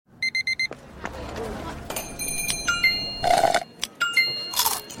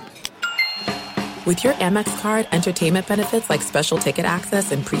With your Amex card, entertainment benefits like special ticket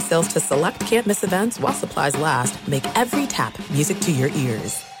access and pre-sales to select can't-miss events while supplies last make every tap music to your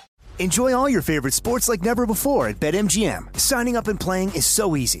ears. Enjoy all your favorite sports like never before at BetMGM. Signing up and playing is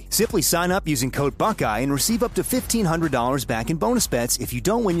so easy. Simply sign up using code Buckeye and receive up to $1,500 back in bonus bets if you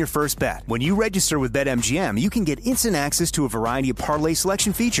don't win your first bet. When you register with BetMGM, you can get instant access to a variety of parlay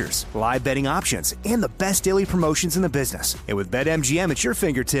selection features, live betting options, and the best daily promotions in the business. And with BetMGM at your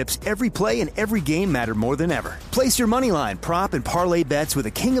fingertips, every play and every game matter more than ever. Place your moneyline, prop, and parlay bets with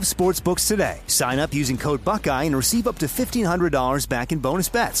the king of sportsbooks today. Sign up using code Buckeye and receive up to $1,500 back in bonus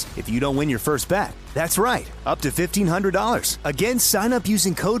bets if you don't win your first bet. That's right, up to $1,500. Again, sign up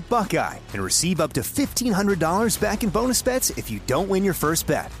using code Buckeye and receive up to $1,500 back in bonus bets if you don't win your first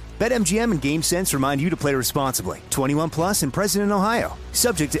bet. BetMGM and GameSense remind you to play responsibly. 21 plus and present in Ohio.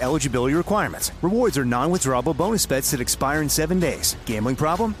 Subject to eligibility requirements. Rewards are non-withdrawable bonus bets that expire in 7 days. Gambling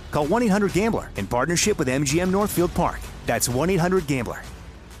problem? Call 1-800-GAMBLER in partnership with MGM Northfield Park. That's 1-800-GAMBLER.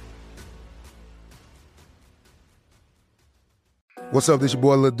 What's up, this your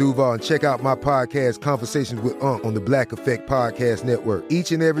boy Lil Duval, and check out my podcast, Conversations with Unc, on the Black Effect Podcast Network.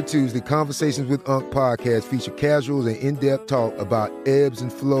 Each and every Tuesday, Conversations with Unc podcast feature casuals and in-depth talk about ebbs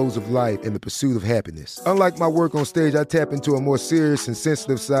and flows of life and the pursuit of happiness. Unlike my work on stage, I tap into a more serious and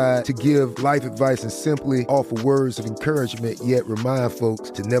sensitive side to give life advice and simply offer words of encouragement, yet remind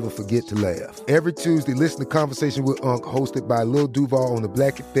folks to never forget to laugh. Every Tuesday, listen to Conversation with Unc, hosted by Lil Duval on the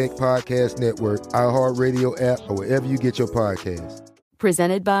Black Effect Podcast Network, iHeartRadio app, or wherever you get your podcasts.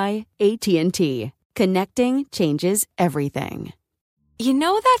 Presented by AT&T. Connecting changes everything. You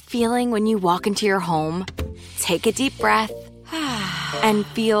know that feeling when you walk into your home, take a deep breath, and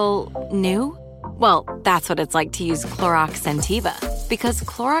feel new? Well, that's what it's like to use Clorox Scentiva. Because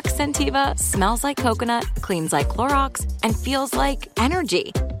Clorox Scentiva smells like coconut, cleans like Clorox, and feels like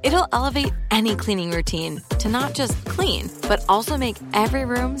energy. It'll elevate any cleaning routine to not just clean, but also make every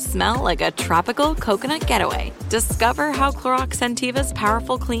room smell like a tropical coconut getaway. Discover how Clorox Scentiva's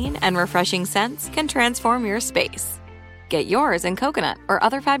powerful clean and refreshing scents can transform your space. Get yours in coconut or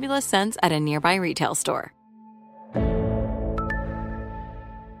other fabulous scents at a nearby retail store.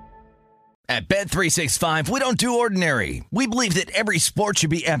 At Bet365, we don't do ordinary. We believe that every sport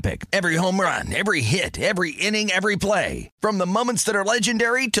should be epic. Every home run, every hit, every inning, every play. From the moments that are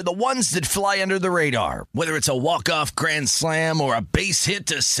legendary to the ones that fly under the radar. Whether it's a walk-off grand slam or a base hit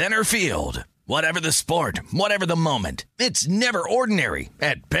to center field. Whatever the sport, whatever the moment. It's never ordinary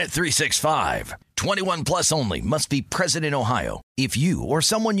at Bet365. 21 plus only. Must be present in Ohio. If you or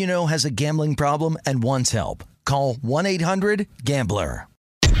someone you know has a gambling problem and wants help, call 1-800-GAMBLER.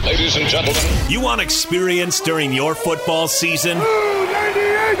 Ladies and gentlemen, you want experience during your football season?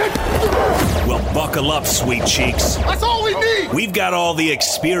 Well, buckle up, sweet cheeks. that's all we need. We've got all the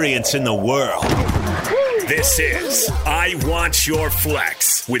experience in the world. This is I Want Your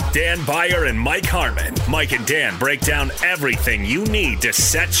Flex with Dan Beyer and Mike Harmon. Mike and Dan break down everything you need to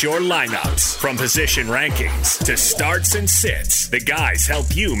set your lineups. From position rankings to starts and sits, the guys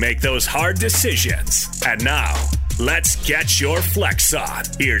help you make those hard decisions. And now, let's get your flex on.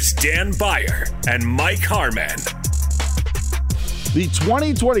 Here's Dan Beyer and Mike Harmon. The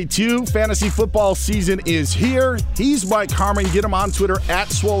 2022 fantasy football season is here. He's Mike Harmon. Get him on Twitter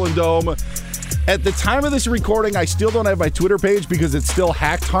at Swollen Dome. At the time of this recording, I still don't have my Twitter page because it's still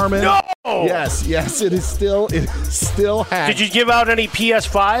hacked, Harmon. No! Yes, it is still hacked. Did you give out any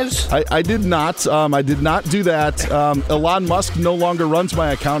PS5s? I did not. I did not do that. Elon Musk no longer runs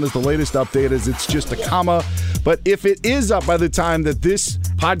my account, as the latest update is. It's just a comma. But if it is up by the time that this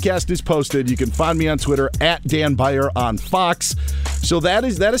podcast is posted, you can find me on Twitter at Dan Beyer on Fox. So that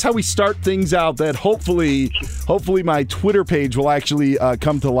is how we start things out. That hopefully my Twitter page will actually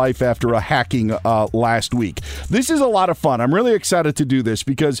come to life after a hacking last week. This is a lot of fun. I'm really excited to do this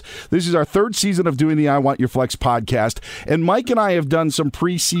because this is our third season of doing the I Want Your Flex podcast. And Mike and I have done some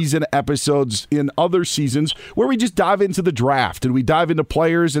preseason episodes in other seasons where we just dive into the draft and we dive into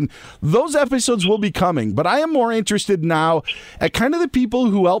players, and those episodes will be coming. But I am more interested now at kind of the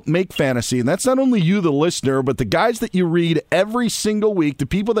people who help make fantasy. And that's not only you, the listener, but the guys that you read every single week, the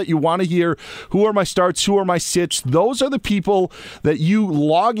people that you want to hear, who are my starts, who are my sits. Those are the people that you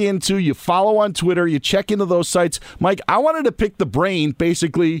log into, you follow on Twitter, you check into those sites. Mike, I wanted to pick the brain,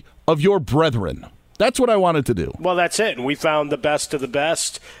 basically, of your brethren. That's what I wanted to do. Well, that's it. And we found the best of the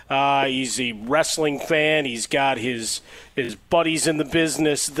best. He's a wrestling fan. He's got his buddies in the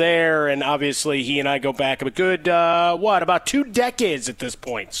business there. And obviously he and I go back a good, about 2 decades at this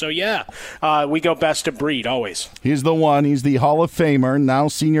point. So, yeah, we go best of breed always. He's the one. He's the Hall of Famer, now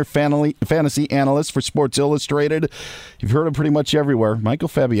senior fantasy analyst for Sports Illustrated. You've heard him pretty much everywhere. Michael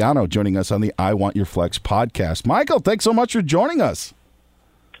Fabiano joining us on the I Want Your Flex podcast. Michael, thanks so much for joining us.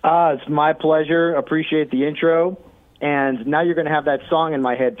 It's my pleasure. Appreciate the intro. And now you're going to have that song in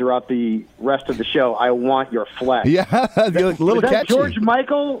my head throughout the rest of the show. I Want Your Flex. Yeah, a little catchy. catchy. George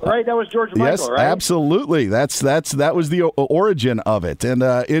Michael, right? That was George Michael, yes, right? Absolutely. That was the origin of it, and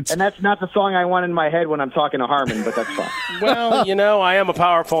that's not the song I want in my head when I'm talking to Harmon, but that's fine. Well, I am a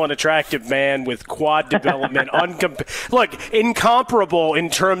powerful and attractive man with quad development, incomparable in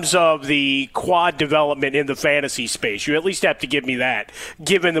terms of the quad development in the fantasy space. You at least have to give me that,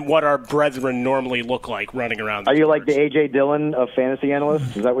 given what our brethren normally look like running around. Are you like the A.J. Dillon of fantasy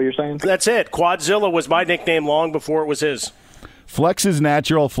analysts? Is that what you're saying? That's it. Quadzilla was my nickname long before it was his. Flex is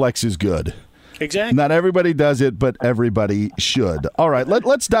natural. Flex is good. Exactly. Not everybody does it, but everybody should. All right,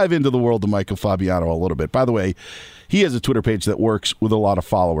 let's dive into the world of Michael Fabiano a little bit. By the way, he has a Twitter page that works with a lot of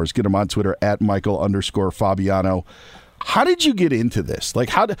followers. Get him on Twitter at Michael_Fabiano. How did you get into this? Like,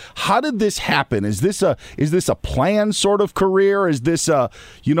 how did this happen? Is this a planned sort of career? Is this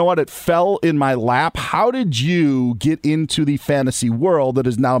it fell in my lap? How did you get into the fantasy world that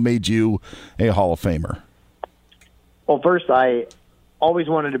has now made you a Hall of Famer? Well, first, I always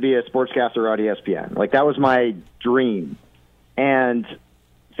wanted to be a sportscaster at ESPN. Like, that was my dream. And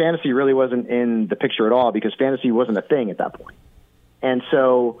fantasy really wasn't in the picture at all because fantasy wasn't a thing at that point. And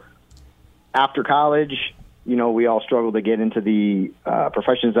so after college, we all struggle to get into the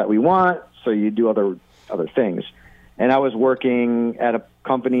professions that we want, so you do other things. And I was working at a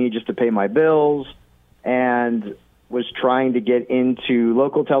company just to pay my bills and was trying to get into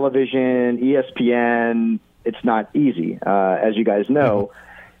local television, ESPN. It's not easy, as you guys know.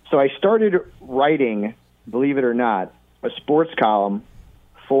 So I started writing, believe it or not, a sports column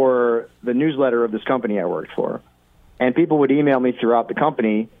for the newsletter of this company I worked for. And people would email me throughout the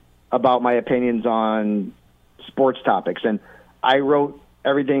company about my opinions on sports topics. And I wrote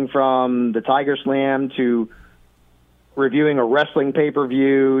everything from the Tiger Slam to reviewing a wrestling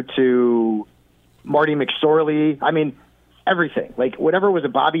pay-per-view to Marty McSorley. I mean, everything. Like, whatever was a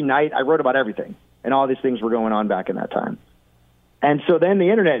Bobby Knight, I wrote about everything. And all these things were going on back in that time. And so then the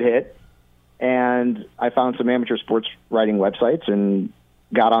internet hit, and I found some amateur sports writing websites and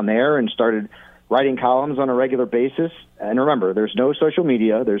got on there and started writing columns on a regular basis. And remember, there's no social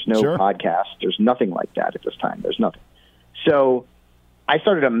media, there's no podcast, there's nothing like that at this time. There's nothing. So I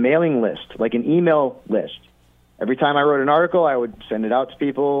started a mailing list, like an email list. Every time I wrote an article, I would send it out to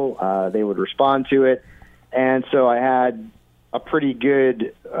people. They would respond to it. And so I had a pretty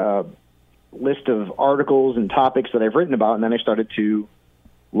good list of articles and topics that I've written about, and then I started to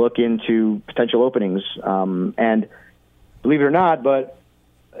look into potential openings. And believe it or not, but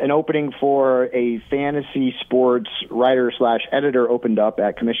an opening for a fantasy sports writer/editor opened up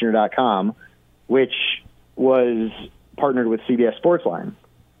at Commissioner.com, which was partnered with CBS Sportsline.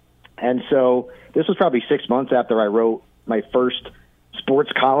 And so this was probably 6 months after I wrote my first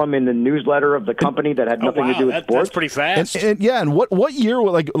sports column in the newsletter of the company that had nothing to do with sports. That's pretty fast. And what year,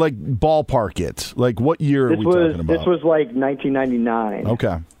 like ballpark it? Like, what year are we talking about? This was like 1999.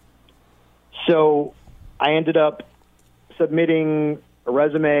 Okay. So I ended up submitting a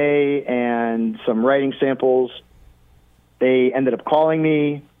resume and some writing samples. They ended up calling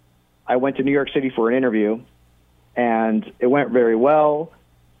me. I went to New York City for an interview, and it went very well.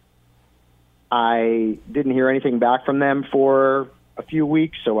 I didn't hear anything back from them for a few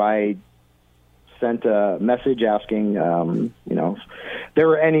weeks, so I sent a message asking, if there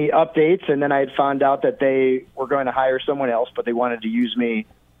were any updates, and then I had found out that they were going to hire someone else, but they wanted to use me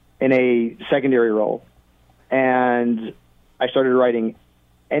in a secondary role. And I started writing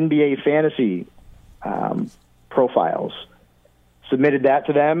NBA fantasy profiles, submitted that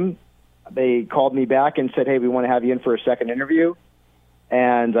to them. They called me back and said, hey, we want to have you in for a second interview.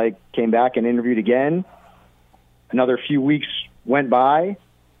 And I came back and interviewed again. Another few weeks went by,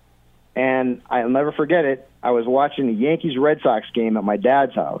 and I'll never forget it. I was watching the Yankees-Red Sox game at my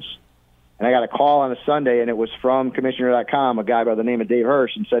dad's house, and I got a call on a Sunday, and it was from Commissioner.com, a guy by the name of Dave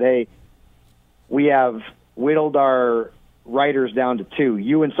Hirsch, and said, hey, we have whittled our writers down to 2,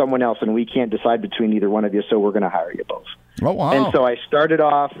 you and someone else, and we can't decide between either one of you, so we're going to hire you both. Oh, wow. And so I started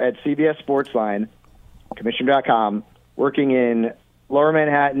off at CBS Sportsline, Commissioner.com, working in Lower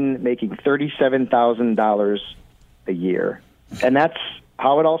Manhattan, making $37,000 a year. And that's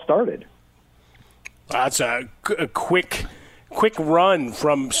how it all started. That's a quick run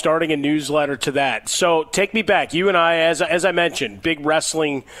from starting a newsletter to that. So take me back. You and I, as I mentioned, big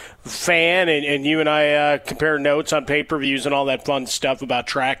wrestling fan, and you and I compare notes on pay-per-views and all that fun stuff about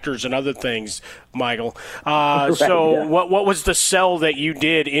tractors and other things, Michael. What was the sell that you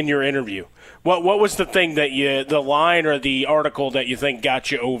did in your interview? What was the thing that the line or the article that you think got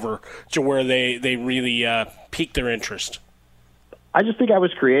you over to where they really piqued their interest? I just think I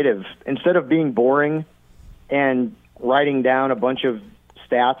was creative. Instead of being boring and writing down a bunch of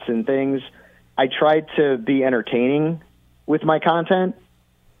stats and things, I tried to be entertaining with my content.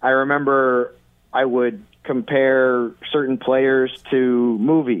 I remember I would compare certain players to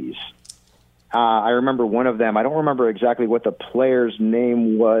movies. I remember one of them. I don't remember exactly what the player's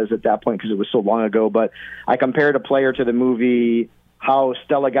name was at that point because it was so long ago, but I compared a player to the movie How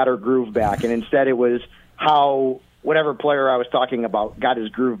Stella Got Her Groove Back, and instead it was how whatever player I was talking about got his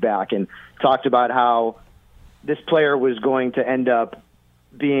groove back, and talked about how this player was going to end up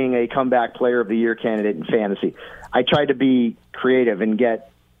being a comeback player of the year candidate in fantasy. I tried to be creative and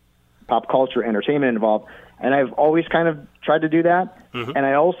get pop culture entertainment involved, and I've always kind of tried to do that. Mm-hmm. And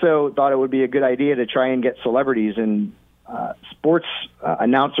I also thought it would be a good idea to try and get celebrities and sports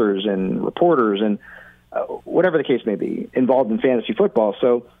announcers and reporters and whatever the case may be involved in fantasy football.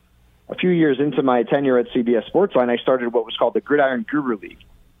 So a few years into my tenure at CBS Sportsline, I started what was called the Gridiron Guru League.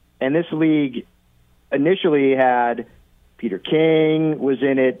 And this league initially had Peter King was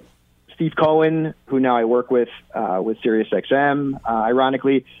in it, Steve Cohen, who now I work with SiriusXM,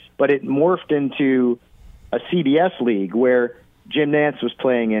 ironically, but it morphed into a CBS league where Jim Nantz was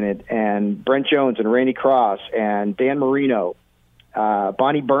playing in it, and Brent Jones and Randy Cross and Dan Marino,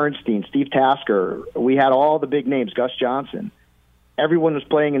 Bonnie Bernstein, Steve Tasker. We had all the big names, Gus Johnson. Everyone was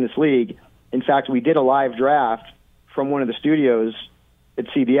playing in this league. In fact, we did a live draft from one of the studios at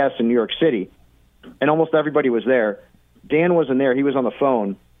CBS in New York City, and almost everybody was there. Dan wasn't there. He was on the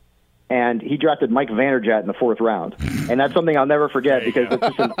phone, and he drafted Mike Vanderjagt in the 4th round. And that's something I'll never forget because it's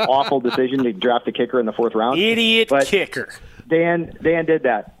just an awful decision to draft a kicker in the 4th round. But kicker. Dan did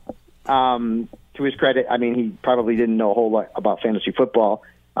that. To his credit, I mean, he probably didn't know a whole lot about fantasy football.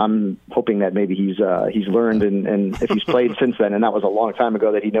 I'm hoping that maybe he's learned and if he's played since then, and that was a long time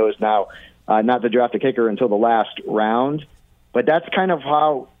ago, that he knows now not to draft a kicker until the last round. But that's kind of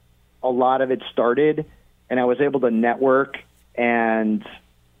how a lot of it started, and I was able to network. And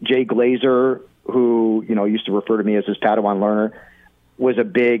Jay Glazer, who used to refer to me as his Padawan learner, was a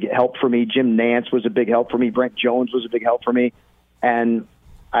big help for me. Jim Nantz was a big help for me. Brent Jones was a big help for me, and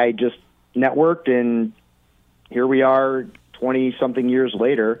I just networked, and here we are 20-something years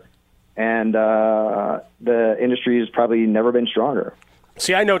later, and the industry has probably never been stronger.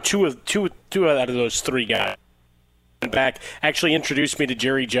 See, I know two out of those three guys. Back actually introduced me to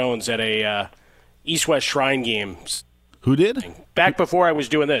Jerry Jones at a East-West Shrine game. Who did? Back before I was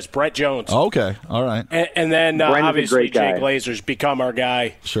doing this, Brett Jones. Oh, okay, all right. And then obviously Jay guy. Glazer's become our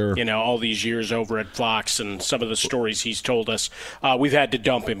guy. Sure. All these years over at Fox, and some of the stories he's told us, we've had to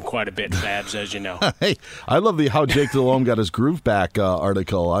dump him quite a bit, Babs, as you know. Hey, I love the how Jake Delhomme got his groove back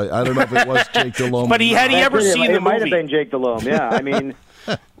article. I don't know if it was Jake Delhomme, but had he ever seen the movie? It might have been Jake Delhomme. Yeah, I mean.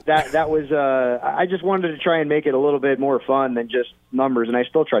 That was I just wanted to try and make it a little bit more fun than just numbers, and I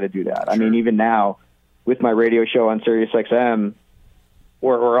still try to do that. Sure. I mean, even now with my radio show on SiriusXM,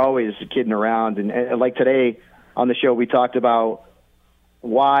 we're always kidding around, and like today on the show we talked about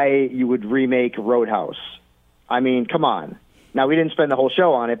why you would remake Roadhouse. I mean, come on. Now we didn't spend the whole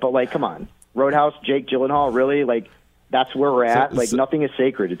show on it, but come on, Roadhouse, Jake Gyllenhaal, really? That's where we're at. Nothing is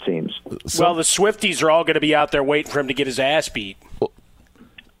sacred, it seems. Well, the Swifties are all going to be out there waiting for him to get his ass beat.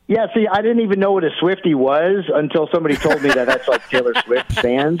 Yeah, see, I didn't even know what a Swiftie was until somebody told me that's like Taylor Swift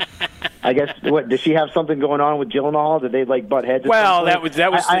fans. I guess, does she have something going on with Gyllenhaal? Did they butt heads? Well, that was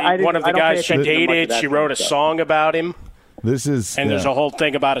one of the guys she dated. She wrote a song about him. There's a whole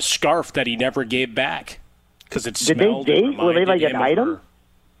thing about a scarf that he never gave back because it smelled. Did they date? Were they an item?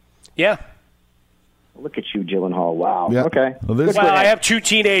 Yeah. Look at you, Gyllenhaal. Wow. Yeah. Okay. Well, I have 2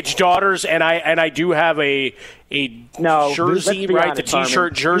 teenage daughters, and I do have a jersey, right? The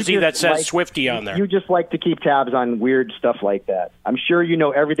T-shirt jersey that says Swiftie on there. You just like to keep tabs on weird stuff like that. I'm sure you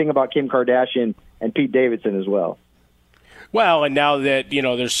know everything about Kim Kardashian and Pete Davidson as well. Well, and now that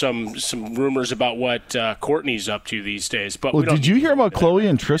there's some rumors about what Courtney's up to these days. But did you hear about Khloe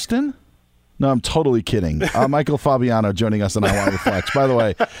and Tristan? No, I'm totally kidding. Michael Fabiano joining us on I Want Your Flex. By the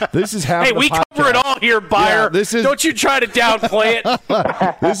way, this is half the podcast. We cover it all here, Buyer. Don't you try to downplay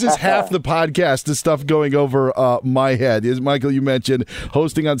it. This is half the podcast, the stuff going over my head. As Michael, you mentioned,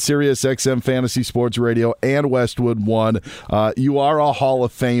 hosting on Sirius XM Fantasy Sports Radio and Westwood One. You are a Hall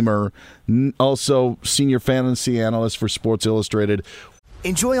of Famer, also senior fantasy analyst for Sports Illustrated.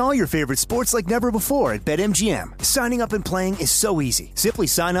 Enjoy all your favorite sports like never before at BetMGM. Signing up and playing is so easy. Simply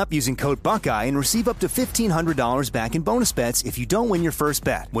sign up using code Buckeye and receive up to $1,500 back in bonus bets if you don't win your first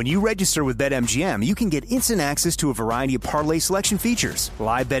bet. When you register with BetMGM, you can get instant access to a variety of parlay selection features,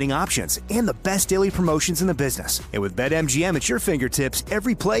 live betting options, and the best daily promotions in the business. And with BetMGM at your fingertips,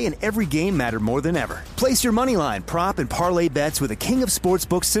 every play and every game matter more than ever. Place your moneyline, prop, and parlay bets with the king of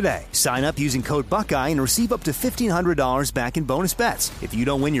sportsbooks today. Sign up using code Buckeye and receive up to $1,500 back in bonus bets if you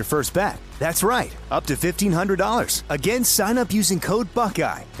don't win your first bet. That's right, up to $1,500. Again, sign up using code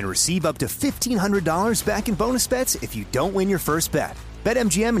Buckeye and receive up to $1,500 back in bonus bets if you don't win your first bet.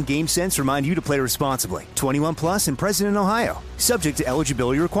 BetMGM and GameSense remind you to play responsibly. 21 plus and present in Ohio. Subject to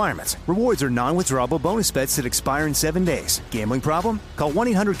eligibility requirements. Rewards are non-withdrawable bonus bets that expire in 7 days. Gambling problem? Call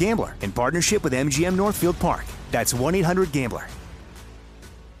 1-800-GAMBLER in partnership with MGM Northfield Park. That's 1-800-GAMBLER.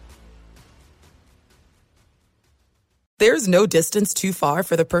 There's no distance too far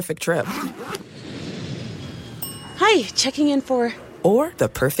for the perfect trip. Hi, checking in for... Or the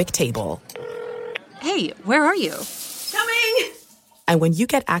perfect table. Hey, where are you? Coming! And when you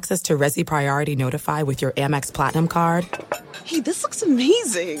get access to Resi Priority Notify with your Amex Platinum card... Hey, this looks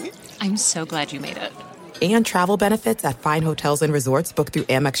amazing. I'm so glad you made it. And travel benefits at fine hotels and resorts booked through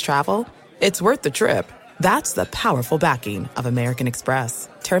Amex Travel, it's worth the trip. That's the powerful backing of American Express.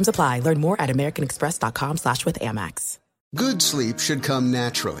 Terms apply. Learn more at americanexpress.com/withAmex. Good sleep should come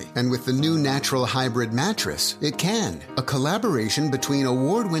naturally, and with the new Natural Hybrid mattress, it can. A collaboration between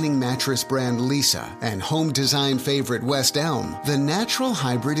award-winning mattress brand Leesa and home design favorite West Elm, the Natural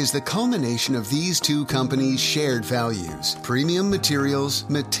Hybrid is the culmination of these two companies' shared values: premium materials,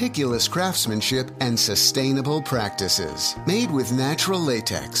 meticulous craftsmanship, and sustainable practices. Made with natural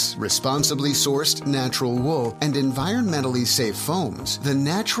latex, responsibly sourced natural wool, and environmentally safe foams, the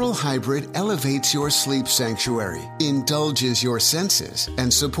Natural Hybrid elevates your sleep sanctuary, indulges your senses,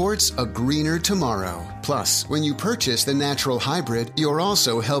 and supports a greener tomorrow. Plus, when you purchase the Natural Hybrid, you're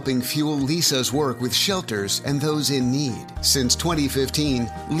also helping fuel Leesa's work with shelters and those in need. Since 2015,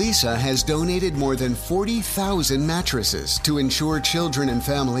 Leesa has donated more than 40,000 mattresses to ensure children and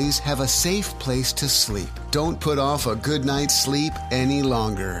families have a safe place to sleep. Don't put off a good night's sleep any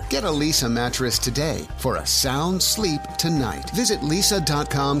longer. Get a Leesa mattress today for a sound sleep tonight. Visit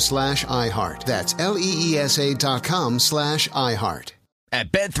leesa.com/iHeart. That's LEESA.com/iHeart.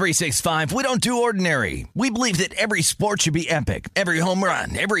 At Bet365, we don't do ordinary. We believe that every sport should be epic. Every home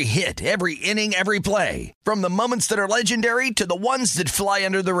run, every hit, every inning, every play. From the moments that are legendary to the ones that fly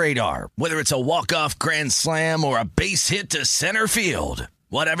under the radar. Whether it's a walk-off grand slam or a base hit to center field.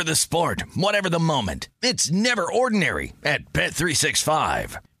 Whatever the sport, whatever the moment, it's never ordinary at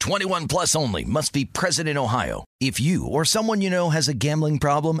Bet365. 21 plus only. Must be present in Ohio. If you or someone you know has a gambling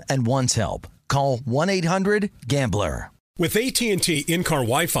problem and wants help, call 1-800-GAMBLER. With AT&T in-car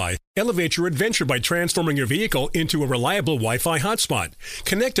Wi-Fi, elevate your adventure by transforming your vehicle into a reliable Wi-Fi hotspot.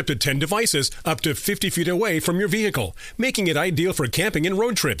 Connect up to 10 devices up to 50 feet away from your vehicle, making it ideal for camping and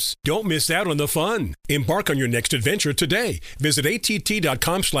road trips. Don't miss out on the fun. Embark on your next adventure today. Visit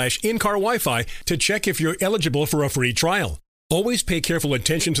att.com/in-car Wi-Fi to check if you're eligible for a free trial. Always pay careful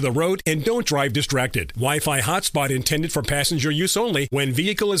attention to the road and don't drive distracted. Wi-Fi hotspot intended for passenger use only when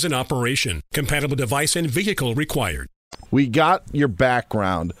vehicle is in operation. Compatible device and vehicle required. We got your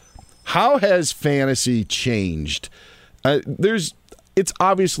background. How has fantasy changed? It's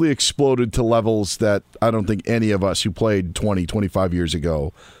obviously exploded to levels that I don't think any of us who played 20, 25 years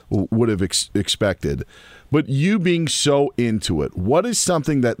ago would have expected. But you being so into it, what is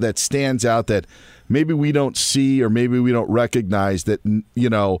something that stands out that maybe we don't see or maybe we don't recognize that, you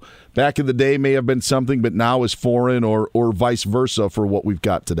know, back in the day may have been something but now is foreign or vice versa for what we've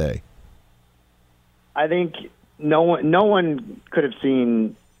got today? I think no one could have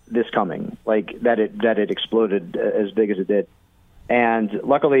seen this coming, like that it exploded as big as it did. And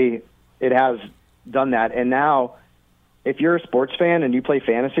luckily it has done that. And now if you're a sports fan and you play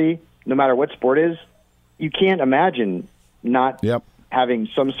fantasy, no matter what sport is, you can't imagine not having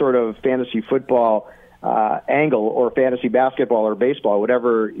some sort of fantasy football angle or fantasy basketball or baseball,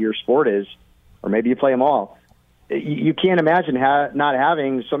 whatever your sport is, or maybe you play them all. You can't imagine not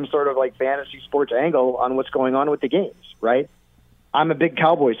having some sort of like fantasy sports angle on what's going on with the games, right? I'm a big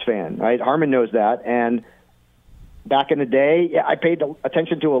Cowboys fan, right? Harmon knows that. And back in the day, I paid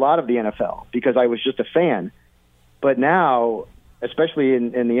attention to a lot of the NFL because I was just a fan. But now especially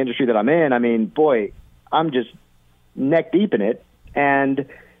in the industry that I'm in, I mean, boy, I'm just neck deep in it. And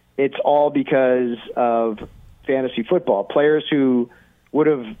it's all because of fantasy football. Players who would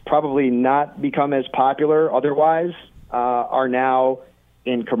have probably not become as popular otherwise are now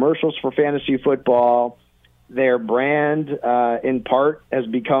in commercials for fantasy football. Their brand, in part, has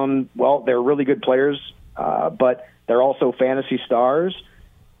become, well, they're really good players, but they're also fantasy stars.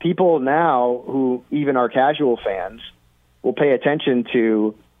 People now who even are casual fans will pay attention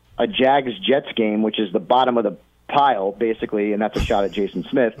to a Jags-Jets game, which is the bottom of the pile, basically, and that's a shot at Jason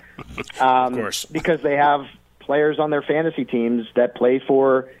Smith. Of course. Because they have players on their fantasy teams that play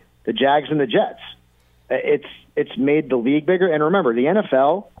for the Jags and the Jets. It's made the league bigger. And remember, the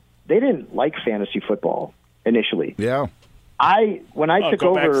NFL, they didn't like fantasy football initially. Yeah. When I took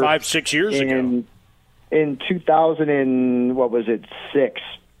go over back 5-6 years ago. In 2006,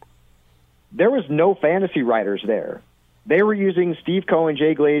 there was no fantasy writers there. They were using Steve Cohen,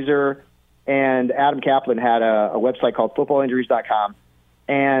 Jay Glazer, and Adam Kaplan had a website called footballinjuries.com.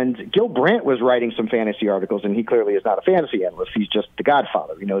 And Gil Brandt was writing some fantasy articles, and he clearly is not a fantasy analyst. He's just the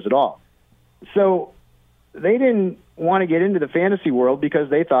godfather. He knows it all. So they didn't want to get into the fantasy world because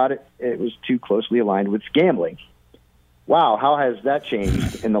they thought it was too closely aligned with gambling. Wow, how has that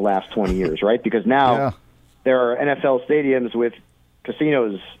changed in the last 20 years, right? Because now there are NFL stadiums with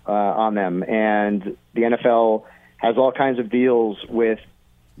casinos on them, and the NFL has all kinds of deals with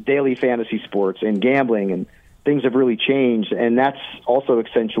daily fantasy sports and gambling, and things have really changed, and that's also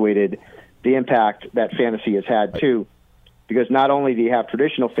accentuated the impact that fantasy has had, too, because not only do you have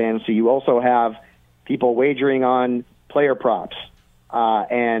traditional fantasy, you also have people wagering on player props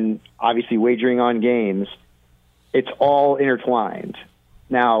and obviously wagering on games. It's all intertwined.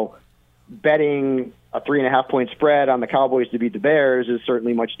 Now, betting a 3.5-point spread on the Cowboys to beat the Bears is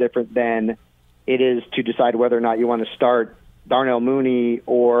certainly much different than it is to decide whether or not you want to start Darnell Mooney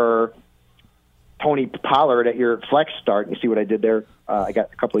or Tony Pollard at your flex start. You see what I did there? I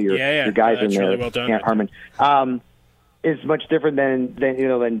got a couple of your guys in there. Really well done, Harmon. Is much different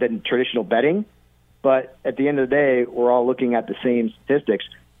than traditional betting. But at the end of the day, we're all looking at the same statistics.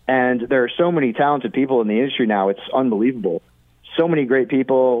 And there are so many talented people in the industry now. It's unbelievable. So many great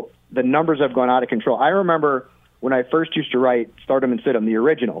people. The numbers have gone out of control. I remember when I first used to write Stardom and Situm, the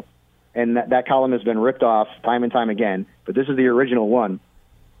original, and that column has been ripped off time and time again, but this is the original one,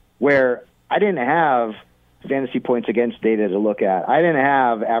 where I didn't have fantasy points against data to look at. I didn't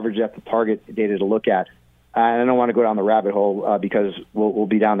have average depth of target data to look at. And I don't want to go down the rabbit hole because we'll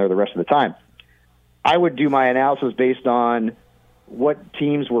be down there the rest of the time. I would do my analysis based on what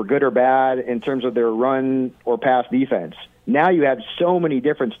teams were good or bad in terms of their run or pass defense. Now you have so many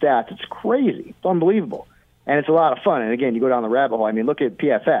different stats. It's crazy. It's unbelievable. And it's a lot of fun. And, again, you go down the rabbit hole. I mean, look at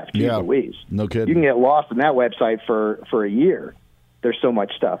PFF. Jeez Louise. No kidding. You can get lost in that website for a year. There's so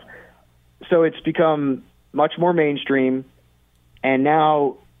much stuff. So it's become much more mainstream, and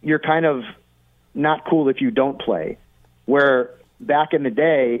now you're kind of not cool if you don't play. Where back in the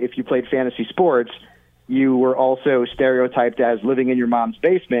day, if you played fantasy sports, you were also stereotyped as living in your mom's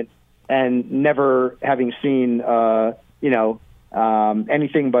basement and never having seen,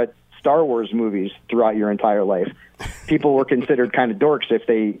 anything but Star Wars movies throughout your entire life. People were considered kind of dorks if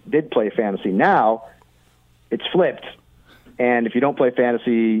they did play fantasy. Now it's flipped, and if you don't play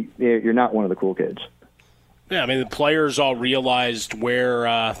fantasy, you're not one of the cool kids. Yeah, I mean, the players all realized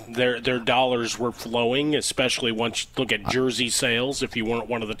where their dollars were flowing, especially once you look at jersey sales. If you weren't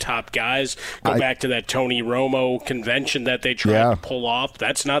one of the top guys, go back to that Tony Romo convention that they tried to pull off.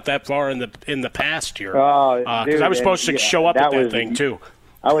 That's not that far in the past here. Because I was supposed to show up at that thing, too.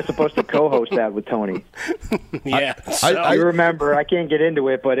 I was supposed to co-host that with Tony. Yeah, I remember. I can't get into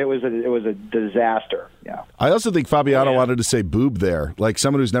it, but it was a disaster. Yeah. I also think Fabiano wanted to say boob there, like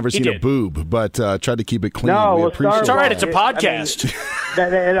someone who's never seen a boob, but tried to keep it clean. No, it's all right. It's a podcast.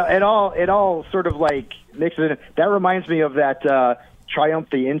 It all sort of like mixes in. That reminds me of that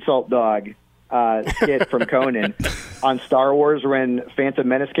Triumph the Insult Dog skit from Conan on Star Wars when Phantom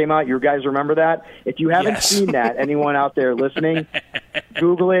Menace came out. You guys remember that? If you haven't seen that, anyone out there listening,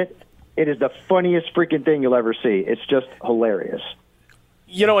 Google it. It is the funniest freaking thing you'll ever see. It's just hilarious.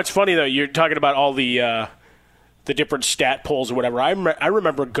 You know, it's funny, though. You're talking about all the different stat polls or whatever. I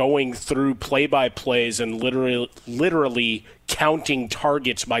remember going through play-by-plays and literally counting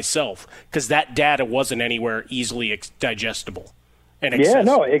targets myself because that data wasn't anywhere easily digestible. Yeah,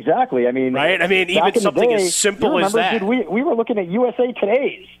 no, exactly. I mean, right? I mean, even something as simple as that. We were looking at USA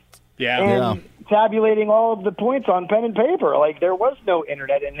Today's. And tabulating all of the points on pen and paper. Like, there was no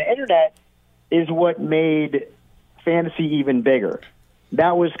internet, and the internet is what made fantasy even bigger.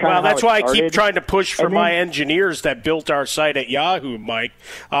 that was kind of that's how why it started. I keep trying to push for And my then- engineers that built our site at Yahoo, Mike,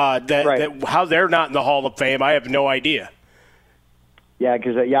 that how they're not in the Hall of Fame, I have no idea. Yeah,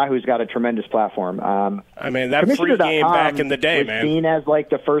 because Yahoo's got a tremendous platform. I mean, that free game back in the day, was man. seen as like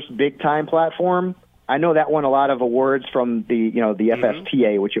the first big time platform. I know that won a lot of awards from the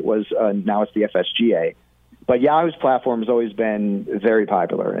FSPA, which it was now it's the FSGA. But Yahoo's platform has always been very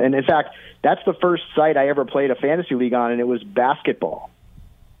popular, and in fact, that's the first site I ever played a fantasy league on, and it was basketball.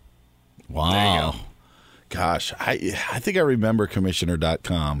 Wow, gosh, I think I remember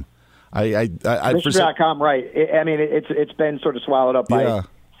Commissioner.com. Commissioner.com, right? It's been sort of swallowed up by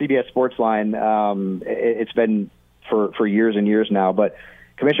CBS Sportsline. It's been for years and years now, but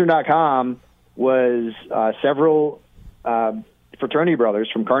Commissioner.com was several fraternity brothers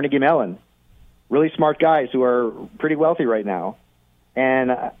from Carnegie Mellon, really smart guys who are pretty wealthy right now.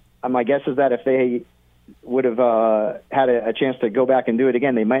 And my guess is that if they would have had a chance to go back and do it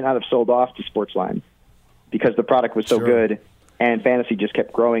again, they might not have sold off to Sportsline because the product was so good. And fantasy just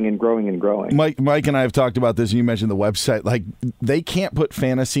kept growing and growing and growing. Mike and I have talked about this, and you mentioned the website. Like, they can't put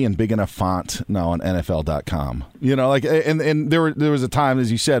fantasy in big enough font now on NFL.com. You know, like, and there was a time,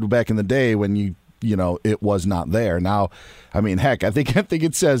 as you said, back in the day when you know, it was not there. Now, I mean, heck, I think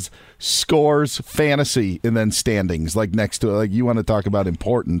it says scores, fantasy, and then standings, like next to it. Like, you want to talk about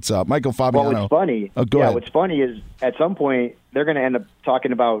importance. Michael Fabiano. Well, what's funny? Oh, go ahead. What's funny is at some point they're going to end up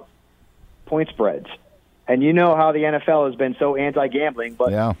talking about point spreads. And you know how the NFL has been so anti-gambling,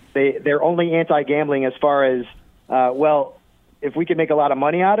 but they're only anti-gambling as far as, if we can make a lot of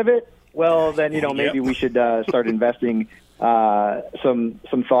money out of it, well, then, maybe we should start investing some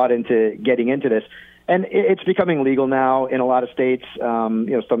thought into getting into this. And it's becoming legal now in a lot of states.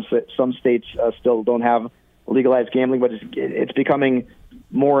 Some states still don't have legalized gambling, but it's becoming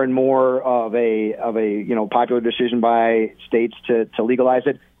more and more of a popular decision by states to legalize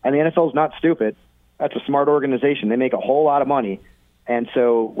it. And the NFL is not stupid. That's a smart organization. They make a whole lot of money. And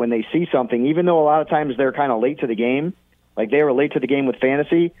so when they see something, even though a lot of times they're kind of late to the game, like they were late to the game with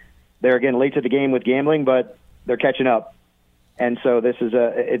fantasy, they're again late to the game with gambling, but they're catching up. And so this is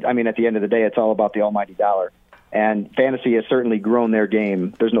at the end of the day, it's all about the almighty dollar. And fantasy has certainly grown their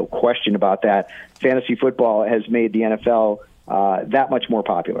game. There's no question about that. Fantasy football has made the NFL that much more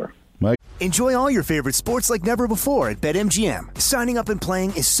popular. Enjoy all your favorite sports like never before at BetMGM. Signing up and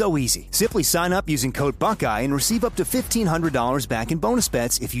playing is so easy. Simply sign up using code Buckeye and receive up to $1,500 back in bonus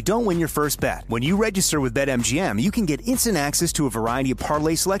bets if you don't win your first bet. When you register with BetMGM, you can get instant access to a variety of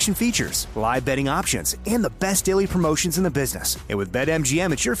parlay selection features, live betting options, and the best daily promotions in the business. And with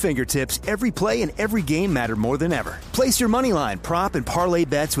BetMGM at your fingertips, every play and every game matter more than ever. Place your moneyline, prop, and parlay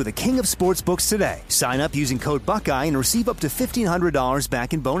bets with the king of sportsbooks today. Sign up using code Buckeye and receive up to $1,500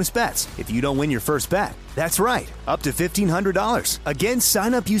 back in bonus bets if you don't win your first bet. That's right, up to $1,500. Again,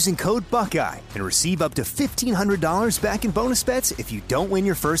 sign up using code Buckeye and receive up to $1,500 back in bonus bets if you don't win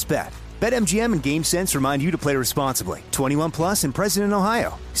your first bet. BetMGM and GameSense remind you to play responsibly. 21 plus and present in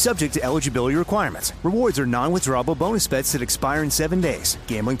Ohio. Subject to eligibility requirements. Rewards are non-withdrawable bonus bets that expire in 7 days.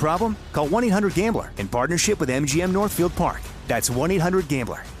 Gambling problem? Call 1-800-GAMBLER in partnership with MGM Northfield Park. That's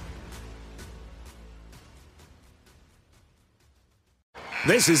 1-800-GAMBLER.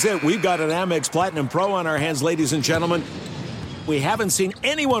 This is it. We've got an Amex Platinum Pro on our hands, ladies and gentlemen. We haven't seen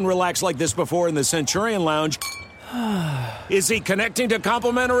anyone relax like this before in the Centurion Lounge. Is he connecting to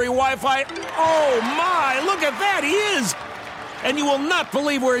complimentary Wi-Fi? Oh, my! Look at that! He is! And you will not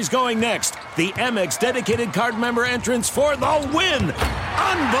believe where he's going next. The Amex dedicated card member entrance for the win!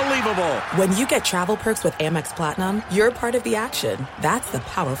 Unbelievable! When you get travel perks with Amex Platinum, you're part of the action. That's the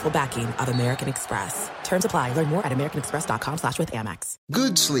powerful backing of American Express. Terms apply. Learn more at americanexpress.com/withAmex.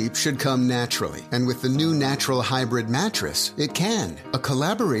 Good sleep should come naturally, and with the new Natural Hybrid mattress, it can. A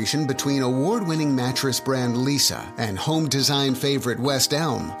collaboration between award-winning mattress brand Leesa and home design favorite West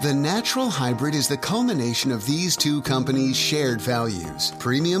Elm, the Natural Hybrid is the culmination of these two companies' shared values: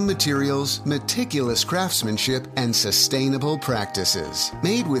 premium materials, meticulous craftsmanship, and sustainable practices.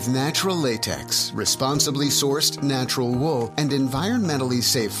 Made with natural latex, responsibly sourced natural wool, and environmentally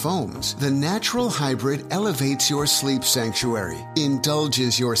safe foams, the Natural Hybrid elevates your sleep sanctuary,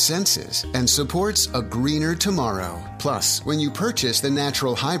 indulges your senses, and supports a greener tomorrow. Plus, when you purchase the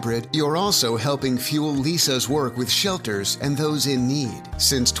Natural Hybrid, you're also helping fuel Leesa's work with shelters and those in need.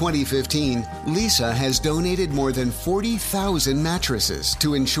 Since 2015, Leesa has donated more than 40,000 mattresses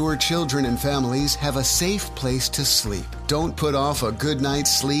to ensure children and families have a safe place to sleep. Don't put off a good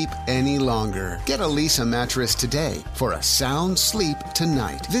night's sleep any longer. Get a Leesa mattress today for a sound sleep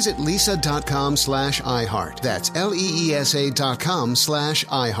tonight. Visit Leesa.com/iHeart. That's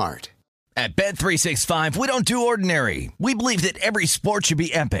LEESA.com/iHeart. At Bet365, we don't do ordinary. We believe that every sport should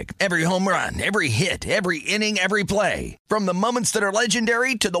be epic. Every home run, every hit, every inning, every play. From the moments that are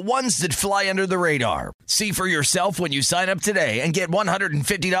legendary to the ones that fly under the radar. See for yourself when you sign up today and get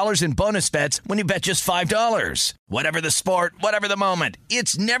 $150 in bonus bets when you bet just $5. Whatever the sport, whatever the moment,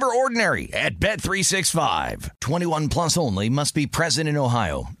 it's never ordinary at Bet365. 21 plus only. Must be present in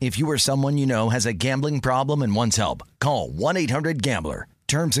Ohio. If you or someone you know has a gambling problem and wants help, call 1-800-GAMBLER.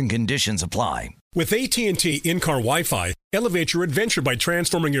 Terms and conditions apply. With AT&T in-car Wi-Fi, elevate your adventure by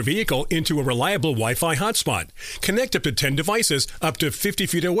transforming your vehicle into a reliable Wi-Fi hotspot. Connect up to 10 devices up to 50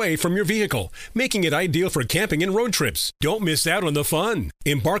 feet away from your vehicle, making it ideal for camping and road trips. Don't miss out on the fun.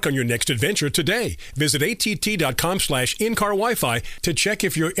 Embark on your next adventure today. Visit att.com/in-car Wi-Fi to check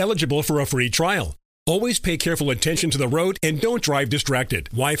if you're eligible for a free trial. Always pay careful attention to the road and don't drive distracted.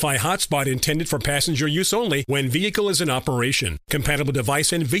 Wi-Fi hotspot intended for passenger use only when vehicle is in operation. Compatible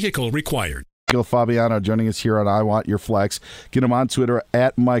device and vehicle required. Michael Fabiano joining us here on I Want Your Flex. Get him on Twitter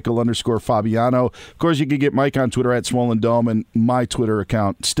at Michael_Fabiano. Of course, you can get Mike on Twitter at Swollen Dome, and my Twitter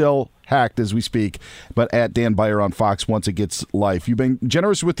account still hacked as we speak, but at Dan Beyer on Fox once it gets life. You've been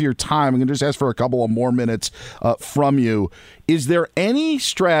generous with your time. I'm going to just ask for a couple of more minutes from you. Is there any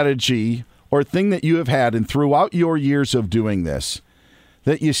strategy or thing that you have had and throughout your years of doing this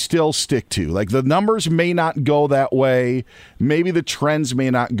that you still stick to? Like, the numbers may not go that way, maybe the trends may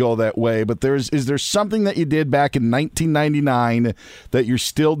not go that way, but is there something that you did back in 1999 that you're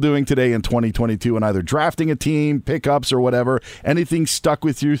still doing today in 2022 and either drafting a team, pickups, or whatever? Anything stuck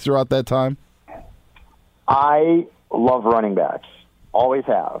with you throughout that time? I love running backs. Always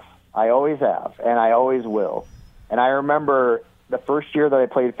have. I always have, and I always will. And I remember the first year that I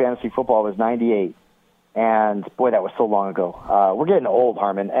played fantasy football was 98. And, boy, that was so long ago. We're getting old,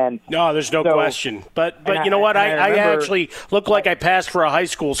 Harmon. And no, there's no question. But you know what? I actually look like I passed for a high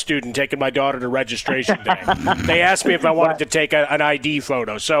school student taking my daughter to registration day. They asked me if I wanted to take an ID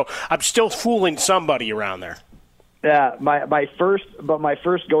photo. So I'm still fooling somebody around there. Yeah, my first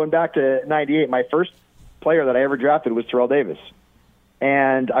going back to 98, my first player that I ever drafted was Terrell Davis.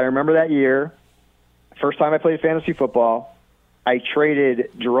 And I remember that year, first time I played fantasy football, I traded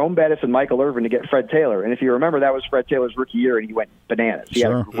Jerome Bettis and Michael Irvin to get Fred Taylor. And if you remember, that was Fred Taylor's rookie year, and he went bananas. He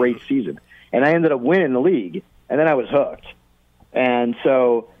had a great season. And I ended up winning the league, and then I was hooked. And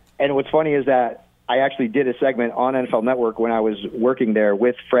what's funny is that I actually did a segment on NFL Network when I was working there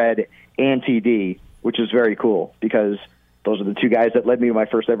with Fred and TD, which is very cool because those are the two guys that led me to my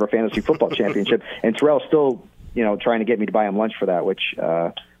first ever fantasy football championship. And Terrell's still, trying to get me to buy him lunch for that, which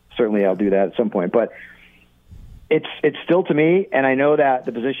certainly I'll do that at some point. But it's still, to me, and I know that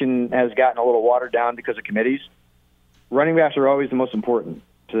the position has gotten a little watered down because of committees, running backs are always the most important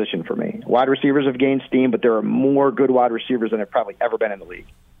position for me. Wide receivers have gained steam, but there are more good wide receivers than have probably ever been in the league.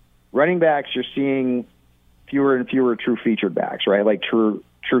 Running backs, you're seeing fewer and fewer true featured backs, right? Like true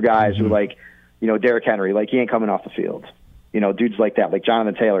guys who, like, Derrick Henry, like, he ain't coming off the field. Dudes like that, like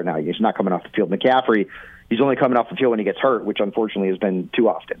Jonathan Taylor now, he's not coming off the field. McCaffrey, he's only coming off the field when he gets hurt, which unfortunately has been too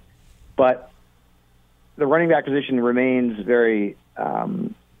often. But the running back position remains very,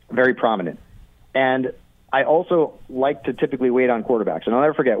 very prominent. And I also like to typically wait on quarterbacks. And I'll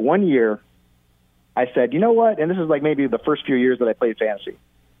never forget, one year I said, you know what? And this is like maybe the first few years that I played fantasy.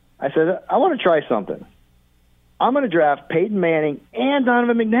 I said, I want to try something. I'm going to draft Peyton Manning and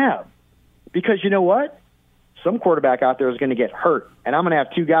Donovan McNabb. Because you know what? Some quarterback out there is going to get hurt. And I'm going to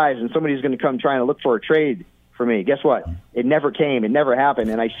have two guys, and somebody's going to come trying to look for a trade for me. Guess what? It never came. It never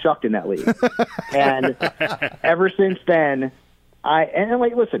happened, and I sucked in that league. And ever since then,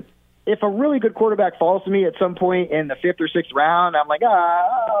 listen, if a really good quarterback falls to me at some point in the 5th or 6th round, I'm like,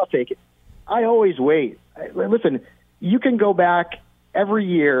 I'll take it. I always wait. Listen, you can go back every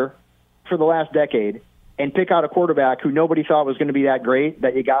year for the last decade and pick out a quarterback who nobody thought was going to be that great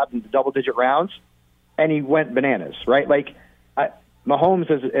that you got in the double-digit rounds, and he went bananas, right? Like, Mahomes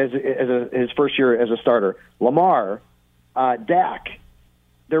as his first year as a starter. Lamar, Dak.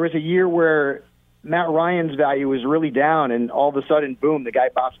 There was a year where Matt Ryan's value was really down, and all of a sudden, boom, the guy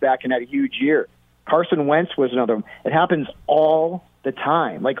bounced back and had a huge year. Carson Wentz was another one. It happens all the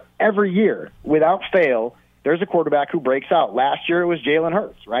time. Like, every year, without fail, there's a quarterback who breaks out. Last year, it was Jalen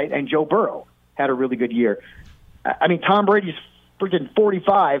Hurts, right? And Joe Burrow had a really good year. I mean, Tom Brady's freaking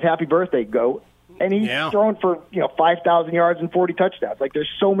 45. Happy birthday, GOAT. And he's thrown for 5,000 yards and 40 touchdowns. Like, there's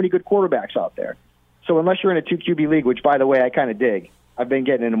so many good quarterbacks out there. So unless you're in a 2 QB league, which, by the way, I kind of dig. I've been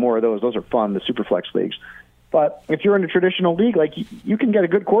getting into more of those. Those are fun, the Superflex leagues. But if you're in a traditional league, like, you can get a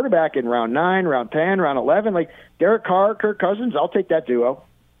good quarterback in round 9, round 10, round 11. Like Derek Carr, Kirk Cousins, I'll take that duo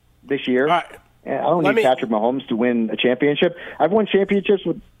this year. And I don't need Patrick Mahomes to win a championship. I've won championships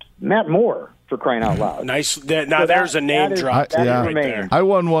with Matt Moore, for crying out loud. Nice. There's a name drop. Right there. I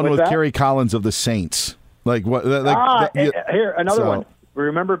won one What's with that? Kerry Collins of the Saints. Like what? Here, another one.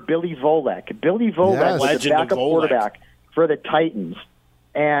 Remember Billy Volek? Billy Volek was the backup quarterback for the Titans.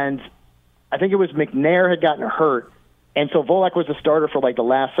 And I think it was McNair had gotten hurt. And so Volek was the starter for like the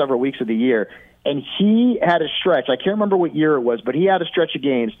last several weeks of the year. And he had a stretch. I can't remember what year it was, but he had a stretch of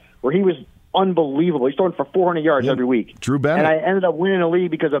games where he was unbelievable. He's throwing for 400 yards every week. Drew Bennett. And I ended up winning a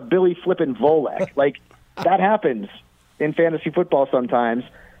league because of Billy flipping Volek. Like, that happens in fantasy football sometimes.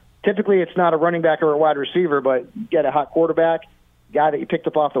 Typically, it's not a running back or a wide receiver, but you get a hot quarterback, guy that you picked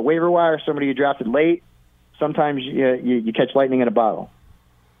up off the waiver wire, somebody you drafted late. Sometimes you catch lightning in a bottle.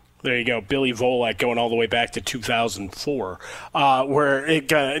 There you go. Billy Volek going all the way back to 2004, where it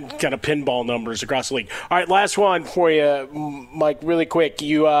got a pinball numbers across the league. All right, last one for you, Mike, really quick.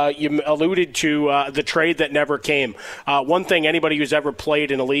 You alluded to the trade that never came. One thing, anybody who's ever played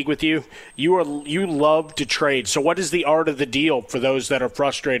in a league with you love to trade. So what is the art of the deal for those that are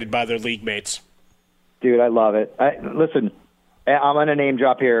frustrated by their league mates? Dude, I love it. Listen, I'm on a name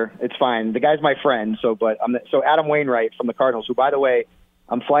drop here. It's fine. The guy's my friend. So Adam Wainwright from the Cardinals, who, by the way,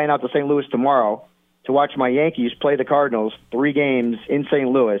 I'm flying out to St. Louis tomorrow to watch my Yankees play the Cardinals 3 games in St.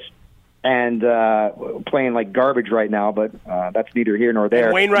 Louis and playing like garbage right now, but that's neither here nor there.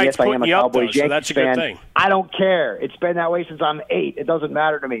 And Wainwright's yes, I am a Cowboys so that's a good fan. thing. I don't care. It's been that way since I'm 8. It doesn't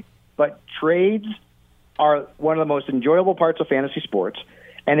matter to me. But trades are one of the most enjoyable parts of fantasy sports.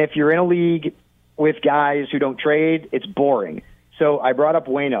 And if you're in a league with guys who don't trade, it's boring. So I brought up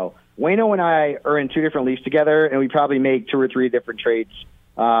Waino. Waino and I are in 2 different leagues together, and we probably make 2 or 3 different trades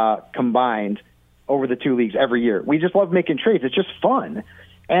combined over the 2 leagues every year. We just love making trades. It's just fun.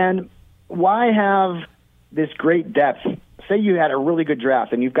 And why have this great depth? Say you had a really good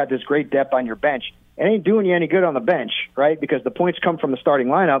draft and you've got this great depth on your bench. It ain't doing you any good on the bench, right? Because the points come from the starting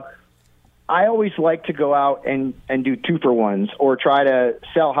lineup. I always like to go out and do 2-for-1s or try to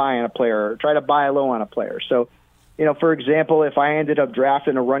sell high on a player or try to buy low on a player. So, for example, if I ended up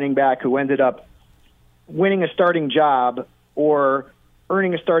drafting a running back who ended up winning a starting job or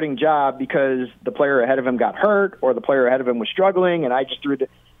earning a starting job because the player ahead of him got hurt or the player ahead of him was struggling, and I just threw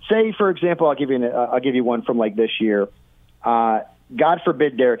say, for example, I'll give you one from like this year. God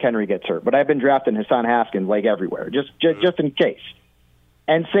forbid Derrick Henry gets hurt, but I've been drafting Hassan Haskins like everywhere, just in case.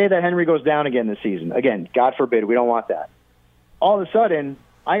 And say that Henry goes down again this season. Again, God forbid, we don't want that. All of a sudden,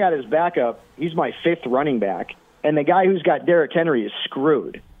 I got his backup. He's my 5th running back, and the guy who's got Derrick Henry is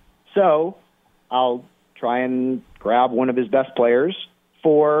screwed. So I'll try and grab one of his best players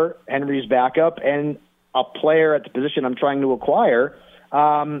for Henry's backup and a player at the position I'm trying to acquire,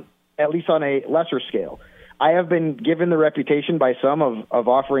 at least on a lesser scale. I have been given the reputation by some of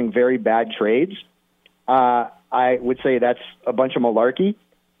offering very bad trades. I would say that's a bunch of malarkey.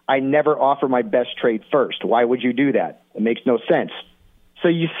 I never offer my best trade first. Why would you do that? It makes no sense. So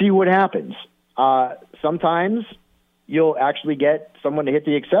you see what happens. Sometimes you'll actually get someone to hit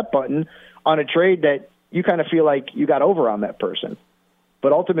the accept button on a trade that you kind of feel like you got over on that person.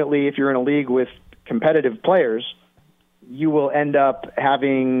 But ultimately, if you're in a league with competitive players, you will end up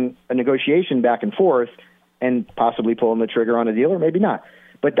having a negotiation back and forth and possibly pulling the trigger on a deal or maybe not.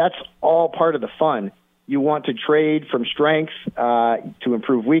 But that's all part of the fun. You want to trade from strength to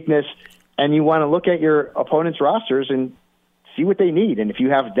improve weakness, and you want to look at your opponent's rosters and see what they need. And if you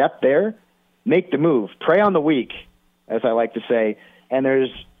have depth there, make the move. Prey on the weak, as I like to say. And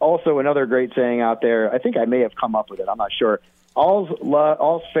there's also another great saying out there. I think I may have come up with it. I'm not sure.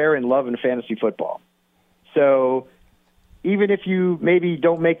 All's fair in love and fantasy football. So even if you maybe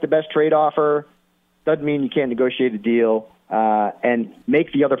don't make the best trade offer, doesn't mean you can't negotiate a deal and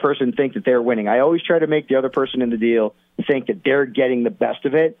make the other person think that they're winning. I always try to make the other person in the deal think that they're getting the best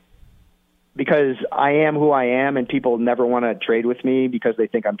of it because I am who I am and people never want to trade with me because they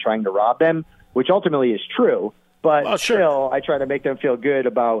think I'm trying to rob them, which ultimately is true. But still, I try to make them feel good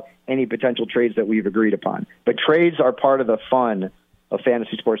about any potential trades that we've agreed upon. But trades are part of the fun of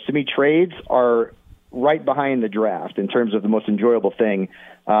fantasy sports. To me, trades are right behind the draft in terms of the most enjoyable thing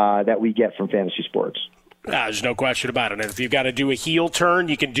that we get from fantasy sports. There's no question about it. And if you've got to do a heel turn,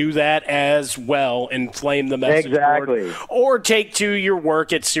 you can do that as well and flame the message board. Or take to your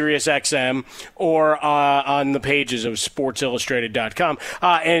work at SiriusXM or on the pages of SportsIllustrated.com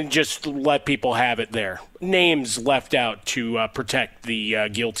and just let people have it there. Names left out to protect the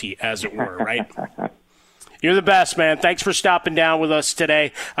guilty, as it were, right? You're the best, man. Thanks for stopping down with us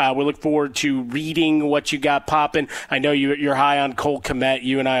today. We look forward to reading what you got popping. I know you're high on Cole Kmet.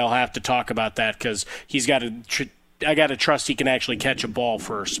 You and I will have to talk about that because he's got to I got to trust he can actually catch a ball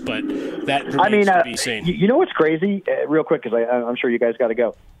first, but that remains to be seen. You know what's crazy? Real quick, because I'm sure you guys got to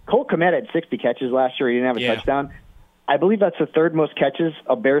go. Cole Kmet had 60 catches last year. He didn't have a touchdown. I believe that's the third most catches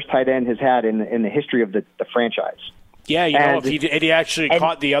a Bears tight end has had in the history of the franchise. Yeah, if he actually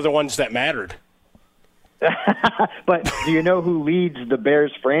caught the other ones that mattered. But do you know who leads the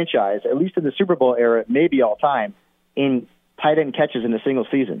Bears franchise, at least in the Super Bowl era, maybe all time, in tight end catches in a single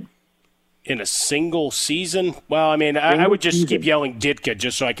season? In a single season? Well, I mean, I would just keep yelling Ditka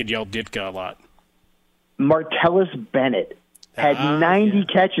just so I could yell Ditka a lot. Martellus Bennett had 90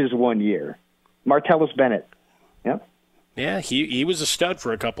 catches one year. Martellus Bennett. Yep. Yeah, he was a stud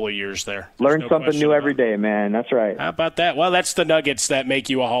for a couple of years there. Learn something new every day, man. That's right. How about that? Well, that's the nuggets that make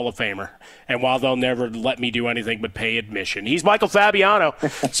you a Hall of Famer. And while they'll never let me do anything but pay admission. He's Michael Fabiano,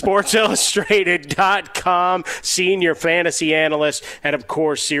 SportsIllustrated.com, senior fantasy analyst, and, of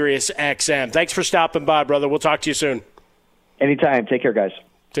course, SiriusXM. Thanks for stopping by, brother. We'll talk to you soon. Anytime. Take care, guys.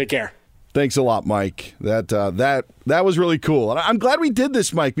 Take care. Thanks a lot, Mike. That was really cool. And I'm glad we did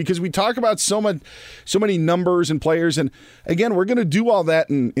this, Mike, because we talk about so many numbers and players. And, again, we're going to do all that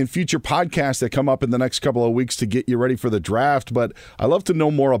in future podcasts that come up in the next couple of weeks to get you ready for the draft. But I love to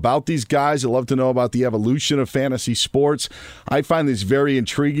know more about these guys. I love to know about the evolution of fantasy sports. I find this very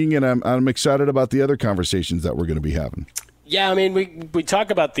intriguing, and I'm excited about the other conversations that we're going to be having. Yeah, I mean, we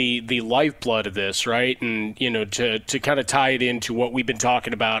talk about the lifeblood of this, right? And, to kind of tie it into what we've been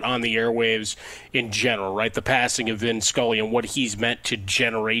talking about on the airwaves in general, right? The passing of Vin Scully and what he's meant to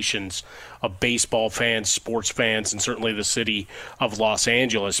generations of baseball fans, sports fans, and certainly the city of Los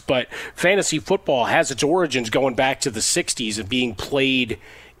Angeles. But fantasy football has its origins going back to the 60s and being played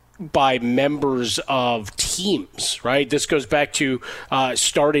by members of teams, right? This goes back to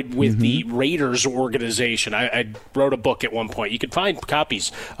started with the Raiders organization. I wrote a book at one point. You can find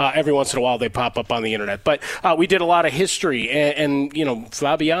copies every once in a while. They pop up on the internet. But we did a lot of history, and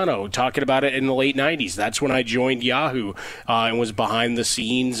Fabiano talking about it in the late 90s. That's when I joined Yahoo and was behind the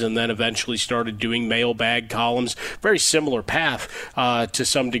scenes, and then eventually started doing mailbag columns. Very similar path to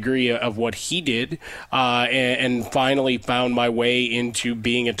some degree of what he did, and finally found my way into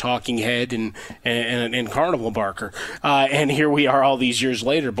being a talking head and carnival barker. And here we are all these years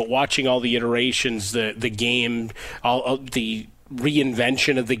later, but watching all the iterations, the game, all the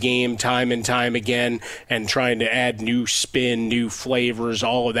reinvention of the game time and time again, and trying to add new spin, new flavors,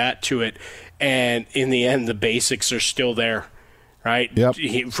 all of that to it. And in the end, the basics are still there. Right? Yep.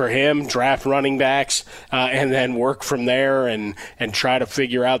 For him, draft running backs and then work from there and try to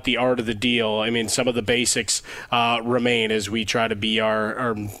figure out the art of the deal. I mean, some of the basics remain as we try to be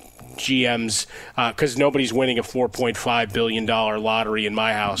our GMs, because nobody's winning a $4.5 billion lottery in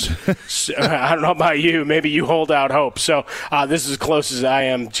my house. So, I don't know about you. Maybe you hold out hope. So this is as close as I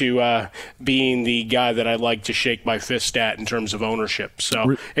am to being the guy that I like to shake my fist at in terms of ownership.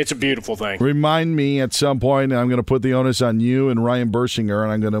 So it's a beautiful thing. Remind me at some point, I'm going to put the onus on you and Ryan Bershinger,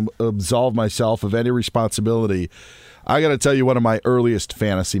 and I'm going to absolve myself of any responsibility. I got to tell you one of my earliest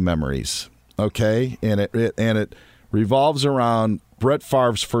fantasy memories, okay? And it revolves around Brett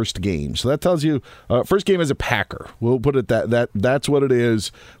Favre's first game. So that tells you first game as a Packer. We'll put it that's what it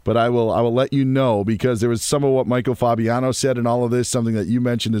is. But I will let you know, because there was some of what Michael Fabiano said and all of this, something that you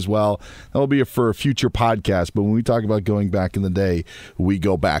mentioned as well. That will be for a future podcast. But when we talk about going back in the day, we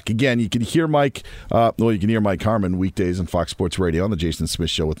go back. Again, you can hear Mike Harmon weekdays on Fox Sports Radio on the Jason Smith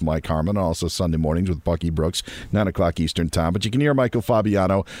Show with Mike Harmon, also Sunday mornings with Bucky Brooks, 9 o'clock Eastern Time. But you can hear Michael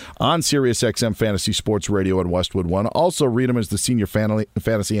Fabiano on SiriusXM Fantasy Sports Radio and Westwood One. Also read him as the senior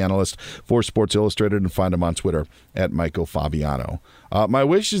fantasy analyst for Sports Illustrated, and find him on Twitter at Michael Fabiano. My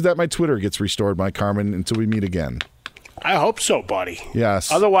wish is that my Twitter gets restored, Mike Harmon, until we meet again. I hope so, buddy. Yes.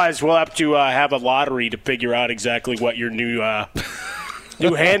 Otherwise, we'll have to have a lottery to figure out exactly what your new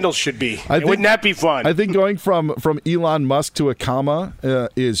handle should be. Wouldn't that be fun? I think going from Elon Musk to a comma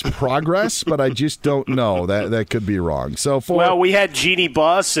is progress, but I just don't know. That could be wrong. Well, we had Jeannie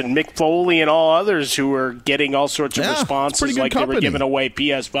Buss and Mick Foley and all others who were getting all sorts of responses, like they were giving away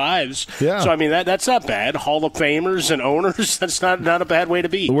PS5s. Yeah. So, I mean, that's not bad. Hall of Famers and owners, that's not a bad way to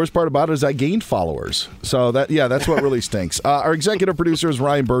be. The worst part about it is I gained followers. So, that's what really stinks. Our executive producer is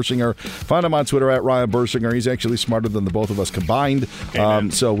Ryan Bershinger. Find him on Twitter at Ryan Bershinger. He's actually smarter than the both of us combined.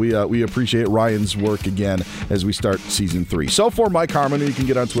 So we appreciate Ryan's work again as we start Season 3. So for Mike Harmon, you can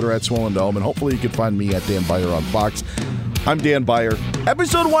get on Twitter at Swollen Dome, and hopefully you can find me at Dan Beyer on Fox. I'm Dan Beyer.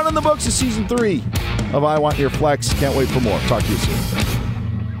 Episode 1 in the books of Season 3 of I Want Your Flex. Can't wait for more. Talk to you soon.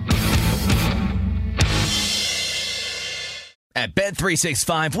 At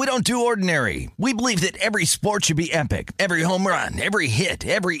Bet365, we don't do ordinary. We believe that every sport should be epic. Every home run, every hit,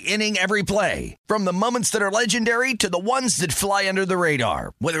 every inning, every play. From the moments that are legendary to the ones that fly under the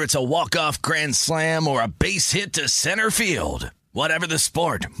radar. Whether it's a walk-off grand slam or a base hit to center field. Whatever the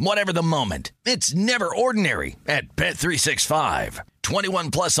sport, whatever the moment, it's never ordinary at Bet365. 21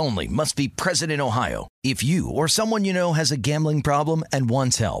 plus only. Must be present in Ohio. If you or someone you know has a gambling problem and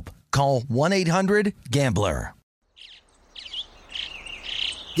wants help, call 1-800-GAMBLER.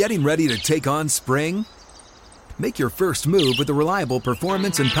 Getting ready to take on spring? Make your first move with the reliable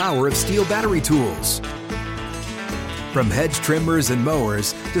performance and power of Steel battery tools. From hedge trimmers and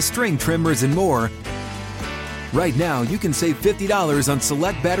mowers to string trimmers and more, right now you can save $50 on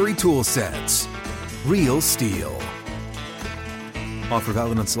select battery tool sets. Real Steel. Offer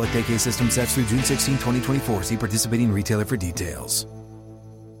valid on select AK system sets through June 16, 2024. See participating retailer for details.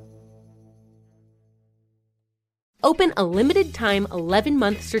 Open a limited-time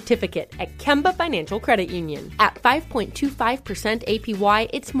 11-month certificate at Kemba Financial Credit Union. At 5.25% APY,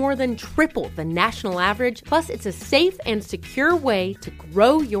 it's more than triple the national average, plus it's a safe and secure way to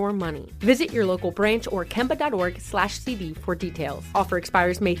grow your money. Visit your local branch or kemba.org/cb for details. Offer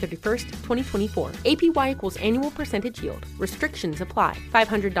expires May 31st, 2024. APY equals annual percentage yield. Restrictions apply.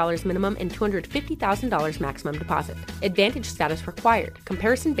 $500 minimum and $250,000 maximum deposit. Advantage status required.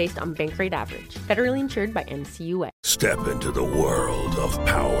 Comparison based on bank rate average. Federally insured by NCUA. Step into the world of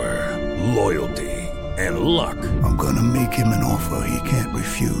power, loyalty, and luck. I'm gonna make him an offer he can't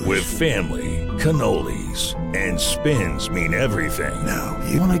refuse. With family, cannolis, and spins mean everything. Now,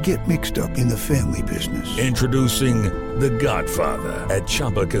 you wanna get mixed up in the family business. Introducing The Godfather at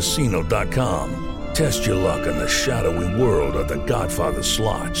ChumbaCasino.com. Test your luck in the shadowy world of The Godfather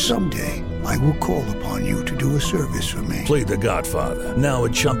slot. Someday, I will call upon you to do a service for me. Play The Godfather, now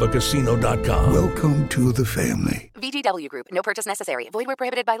at ChumbaCasino.com. Welcome to the family. VGW Group. No purchase necessary. Void where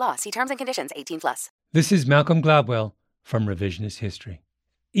prohibited by law. See terms and conditions. 18+. This is Malcolm Gladwell from Revisionist History.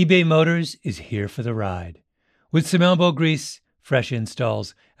 eBay Motors is here for the ride. With some elbow grease, fresh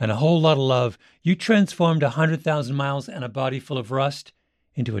installs, and a whole lot of love, you transformed 100,000 miles and a body full of rust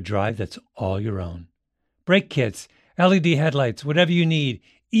into a drive that's all your own. Brake kits, LED headlights, whatever you need,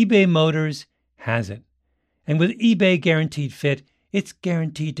 eBay Motors has it. And with eBay Guaranteed Fit, it's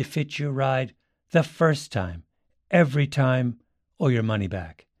guaranteed to fit your ride the first time, every time, or your money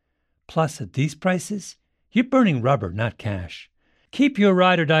back. Plus, at these prices, you're burning rubber, not cash. Keep your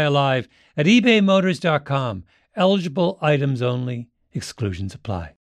ride or die alive at ebaymotors.com. Eligible items only. Exclusions apply.